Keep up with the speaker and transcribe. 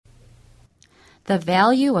The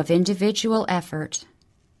value of individual effort.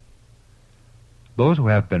 Those who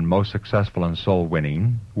have been most successful in soul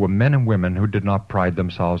winning were men and women who did not pride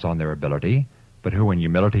themselves on their ability, but who in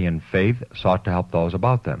humility and faith sought to help those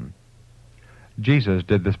about them. Jesus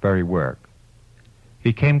did this very work.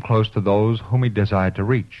 He came close to those whom he desired to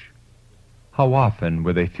reach. How often,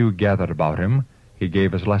 with a few gathered about him, he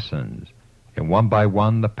gave his lessons, and one by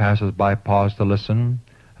one the passers-by paused to listen,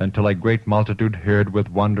 until a great multitude heard with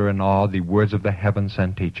wonder and awe the words of the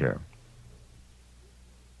heaven-sent teacher.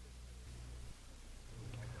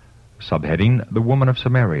 Subheading, The Woman of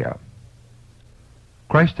Samaria.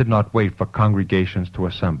 Christ did not wait for congregations to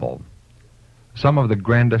assemble. Some of the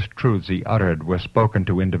grandest truths he uttered were spoken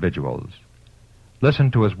to individuals. Listen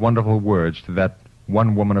to his wonderful words to that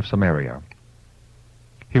one woman of Samaria.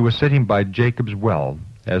 He was sitting by Jacob's well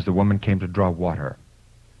as the woman came to draw water.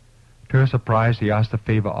 To her surprise, he asked a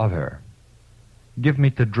favor of her. "Give me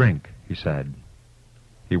to drink," he said.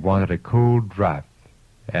 He wanted a cool draught,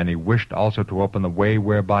 and he wished also to open the way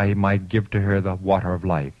whereby he might give to her the water of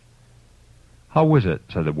life. "How is it,"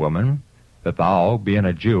 said the woman, "that thou, being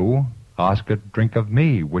a Jew, askest drink of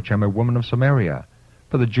me, which am a woman of Samaria?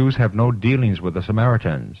 For the Jews have no dealings with the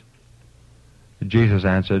Samaritans." Jesus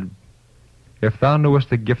answered, "If thou knewest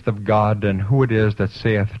the gift of God, and who it is that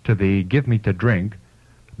saith to thee, Give me to drink,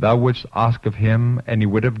 thou wouldst ask of him, and he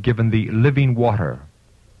would have given thee living water.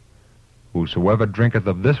 Whosoever drinketh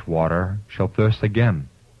of this water shall thirst again.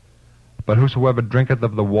 But whosoever drinketh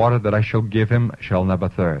of the water that I shall give him shall never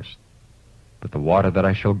thirst. But the water that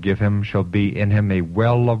I shall give him shall be in him a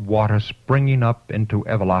well of water springing up into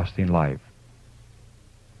everlasting life."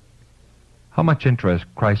 How much interest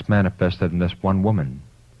Christ manifested in this one woman!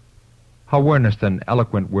 How earnest and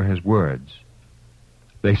eloquent were his words!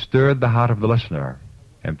 They stirred the heart of the listener,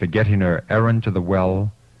 and forgetting her errand to the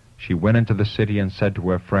well, she went into the city and said to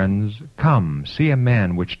her friends, "Come, see a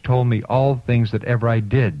man which told me all things that ever I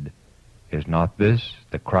did. Is not this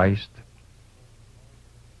the Christ?"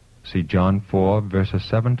 See John 4, verses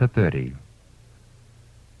 7 to 30.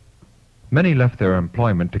 Many left their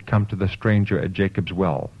employment to come to the stranger at Jacob's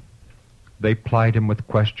well. They plied him with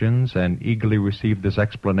questions and eagerly received his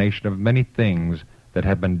explanation of many things that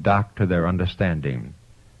had been dark to their understanding.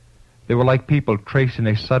 They were like people tracing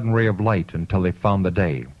a sudden ray of light until they found the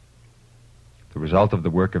day. The result of the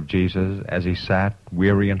work of Jesus, as he sat,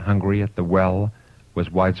 weary and hungry, at the well, was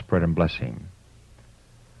widespread in blessing.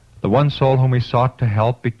 The one soul whom he sought to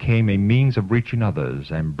help became a means of reaching others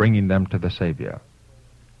and bringing them to the Savior.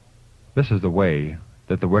 This is the way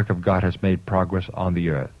that the work of God has made progress on the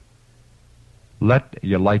earth. Let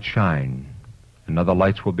your light shine, and other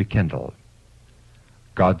lights will be kindled.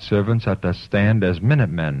 God's servants are to stand as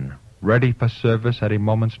minutemen, ready for service at a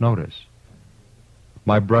moment's notice.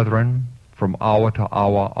 My brethren, from hour to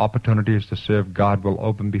hour, opportunities to serve God will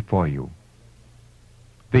open before you.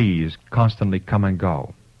 These constantly come and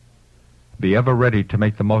go. Be ever ready to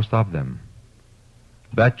make the most of them.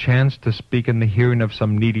 That chance to speak in the hearing of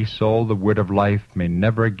some needy soul the word of life may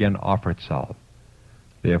never again offer itself.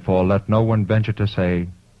 Therefore let no one venture to say,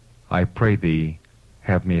 "I pray thee,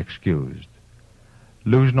 have me excused."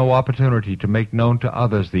 Lose no opportunity to make known to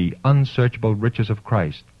others the unsearchable riches of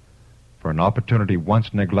Christ, for an opportunity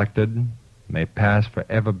once neglected may pass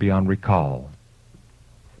forever beyond recall.